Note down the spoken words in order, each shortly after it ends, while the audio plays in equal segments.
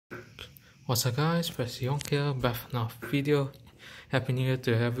What's up guys, Presley Yong here, back for another video. Happy New Year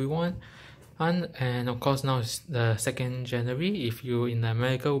to everyone. And of course now it's the 2nd January. If you're in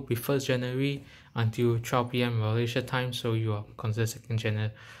America, it will be 1st January until 12 PM Malaysia time, so you are considered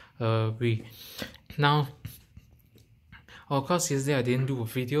 2nd January. Now, of course yesterday I didn't do a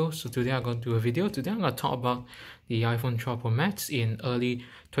video, so today I'm going to do a video. Today I'm going to talk about the iPhone 12 Pro Max in early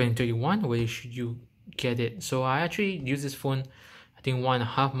 2021. Where should you get it? So I actually use this phone I think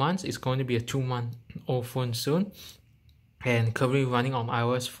 1.5 months. It's going to be a 2-month-old phone soon, and currently running on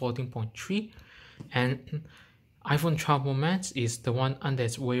iOS 14.3. And iPhone 12 Pro Max is the one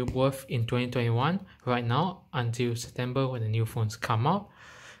that's way worth in 2021 right now until September when the new phones come out.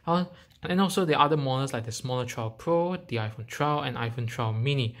 And also the other models like the smaller 12 Pro, the iPhone 12 and iPhone 12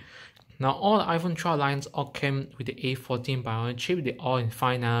 mini. Now all the iPhone 12 lines all came with the A14 Bionic chip. They're all in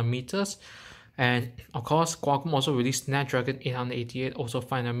 5nm. And of course, Qualcomm also released Snapdragon 888, also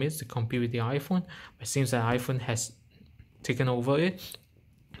 5nm to compete with the iPhone. But it seems that iPhone has taken over it.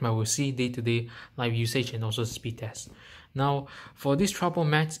 But we'll see day-to-day live usage and also speed test. Now, for this 12 Pro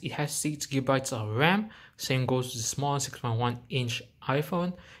Max, it has 6GB of RAM. Same goes to the small 6.1-inch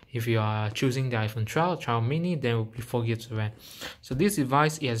iPhone. If you are choosing the iPhone 12 mini, then it will be 4GB of RAM. So this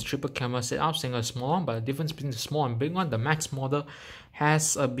device, it has a triple camera setup, saying a small one, but the difference between the small and big one, the Max model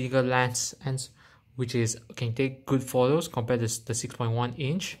has a bigger lens, and which is can take good photos compared to the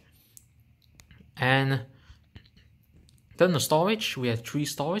 6.1-inch. And then the storage, we have 3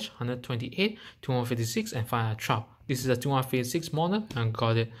 storage, 128, 256 and 512. This is a 256 model and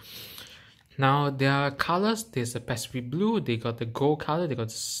got it. Now there are colors. There's a Pacific blue, they got the gold color, they got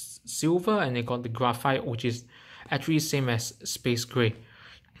the silver, and they got the graphite, which is actually same as space gray.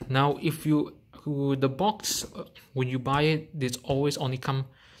 Now if you the box, when you buy it, there's always only come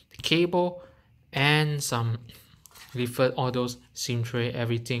the cable and some leaflet, all those SIM tray,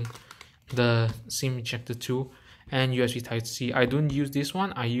 everything, the SIM ejector tool, and USB Type-C. I don't use this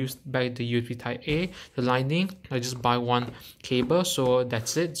one. I use back the USB Type-A, the Lightning. I just buy one cable, so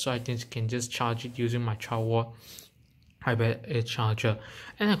that's it. So I can just charge it using my 12-watt iPad charger.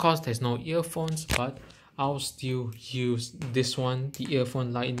 And of course, there's no earphones, but I'll still use this one, the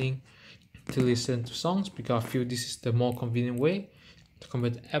earphone Lightning, to listen to songs, because I feel this is the more convenient way to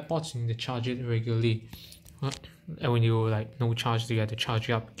compare the AirPods. You need to charge it regularly, and when you like no charge, you have to charge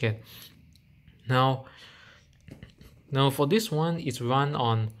it up again. Now for this one, it's run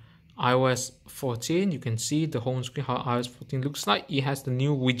on iOS 14. You can see the home screen how iOS 14 looks like. It has the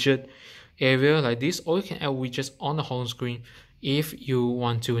new widget area like this, or you can add widgets on the home screen if you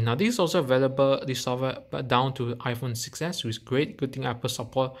want to. Now this is also available, this software, but down to iPhone 6s, which is great. Good thing Apple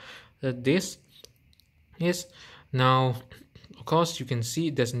support this. Yes. Now of course you can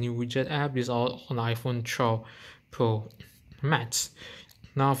see there's a new widget app. This is all on iPhone 12 Pro Max.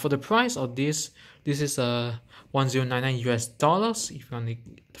 Now for the price of this is a $1099 if you want to,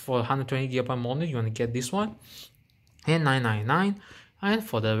 for 120GB model you want to get this one, and $999, and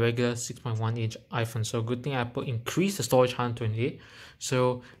for the regular 6.1-inch iPhone. So good thing Apple increased the storage 128,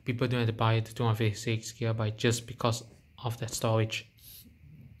 so people don't have to buy the 256GB just because of that storage.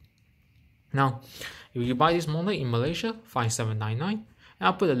 Now if you buy this model in Malaysia, 5799.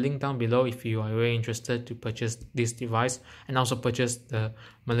 I'll put a link down below if you are very interested to purchase this device, and also purchase the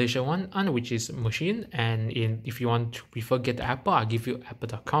Malaysia one, and which is machine. And if you want to prefer get the Apple, I'll give you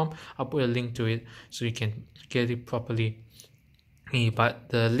apple.com. I'll put a link to it so you can get it properly. But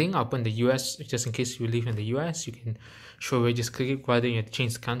the link I'll put in the US, just in case you live in the US, you can show away, just click it rather than you have to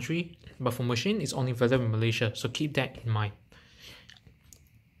change the country. But for machine, it's only available in Malaysia, so keep that in mind.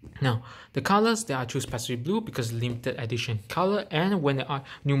 Now the colors, they are choose Pacific blue because limited edition color, and when the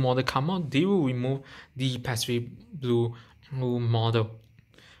new model come out, they will remove the Pacific blue model.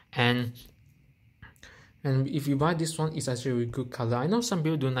 And if you buy this one, it's actually a really good color. I know some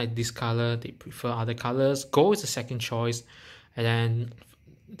people don't like this color, they prefer other colors. Gold is the second choice, and then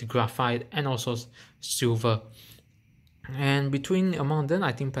the graphite, and also silver. And between among them,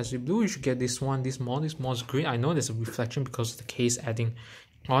 I think Pacific blue, you should get this one. This model is great. I know there's a reflection because of the case adding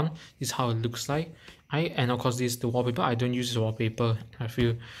on. This is how it looks like. And of course this is the wallpaper. I don't use this wallpaper. I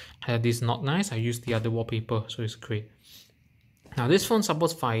feel this is not nice. I use the other wallpaper, so it's great. Now this phone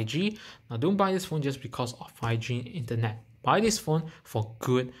supports 5G. Now don't buy this phone just because of 5G internet. Buy this phone for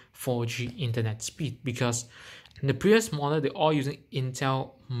good 4G internet speed, because in the previous model they're all using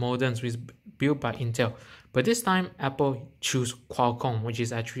Intel modems, which is built by Intel. But this time Apple choose Qualcomm, which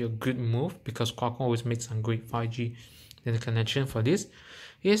is actually a good move, because Qualcomm always makes some great 5G connection for this.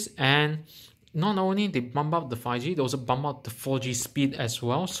 Yes, and not only they bump up the 5G, they also bump up the 4G speed as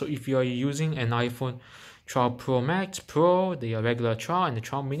well. So if you are using an iPhone 12 Pro Max, Pro, the regular 12 and the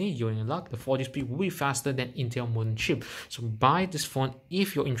 12 mini, you're in luck. The 4G speed will be faster than Intel modem chip. So buy this phone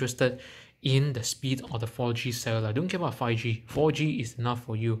if you're interested in the speed of the 4G cellular. Don't care about 5G. 4G is enough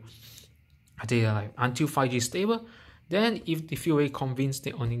for you. I tell you, like, until 5G is stable, then if they feel very convinced,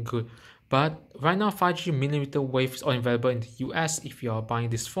 they're only good. But right now, 5G millimeter wave is only available in the US. If you are buying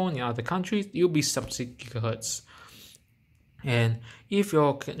this phone in other countries, it will be sub-6 gigahertz. And if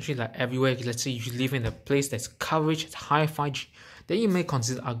your country like everywhere, let's say you live in a place that's coverage at high 5G, then you may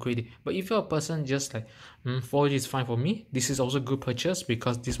consider upgrading. But if you're a person just like 4G is fine for me, this is also a good purchase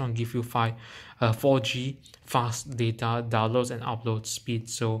because this one gives you 4G fast data downloads and upload speed.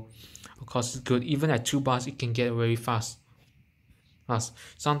 So of course it's good. Even at 2 bars, it can get very fast.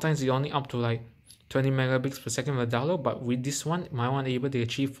 Sometimes it's only up to like 20 megabits per second for download, but with this one, my one able to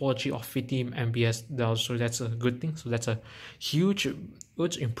achieve 4G of 50 Mbps download, so that's a good thing. So that's a huge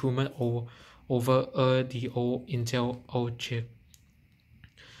improvement over the old Intel old chip.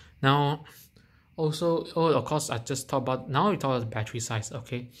 Now, also, of course, I just talked about, now we talk about the battery size,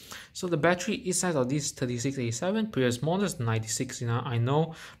 okay? So the battery size of this 3687, previous model is 96, I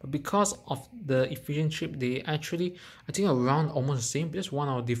know, but because of the efficient chip, they actually, I think around almost the same, just 1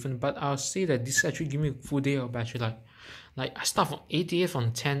 hour different, but I'll say that this actually give me a full day of battery life. Like I start from 8 a.m.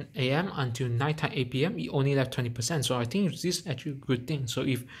 from 10 a.m. until nighttime 8 p.m. it only left 20%. So I think this is actually a good thing. So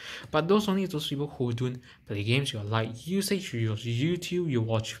but those people who don't play games, you like usage, you use YouTube, you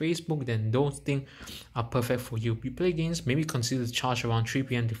watch Facebook, then those things are perfect for you. You play games, maybe consider the charge around 3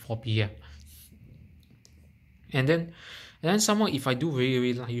 p.m. to 4 p.m. And then someone, if I do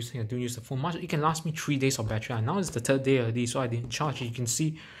really like using, I don't use the phone much, it can last me 3 days of battery. And now it's the 3rd day already, so I didn't charge it. You can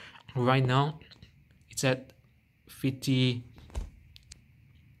see right now it's at 54%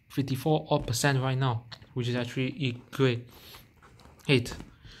 right now, which is actually great.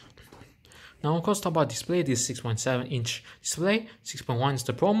 Now of course talk about display. This 6.7-inch display. 6.1 is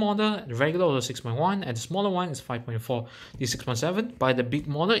the Pro model, the regular also 6.1, and the smaller one is 5.4. This 6.7, buy the big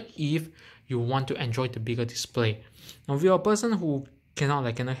model if you want to enjoy the bigger display. Now if you're a person who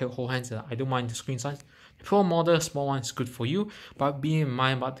cannot hold hands, I don't mind the screen size. The Pro model, small one is good for you, but be in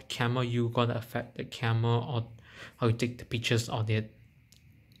mind about the camera, you gotta affect the camera or how you take the pictures of it.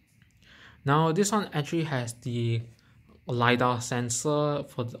 Now this one actually has the LiDAR sensor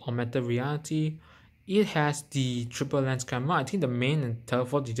for the augmented reality. It has the triple lens camera. I think the main and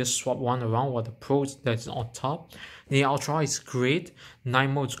telephoto, you just swap one around, while the Pro that's on top. The Ultra is great.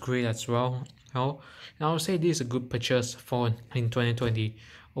 Night mode is great as well. And I would say this is a good purchase for in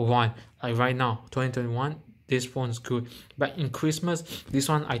 2021. Like right now, 2021. This phone is good, but in Christmas, this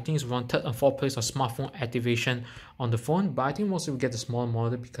one I think is around 3rd and 4th place of smartphone activation on the phone. But I think most people get the small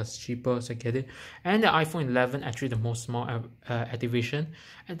model because it's cheaper, so I get it. And the iPhone 11 actually the most small activation.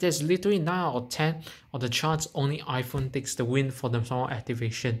 And there's literally 9 out of 10 of the charts, only iPhone takes the win for the small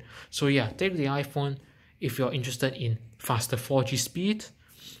activation. So yeah, take the iPhone if you're interested in faster 4G speed,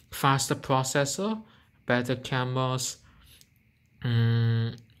 faster processor, better cameras.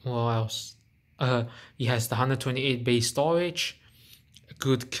 What else? It has the 128 base storage,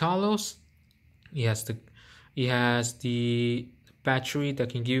 good colors. It has the battery that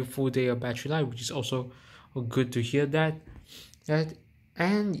can give you full day of battery life, which is also good to hear that.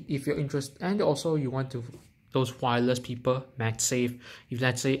 And if you're interested, and also you want to, those wireless people, MagSafe. If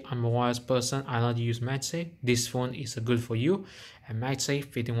let's say I'm a wireless person, I like to use MagSafe, this phone is good for you, and MagSafe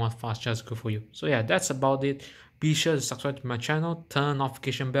 51 fast charge is good for you. So yeah, that's about it. Be sure to subscribe to my channel, turn on the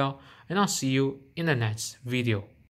notification bell, and I'll see you in the next video.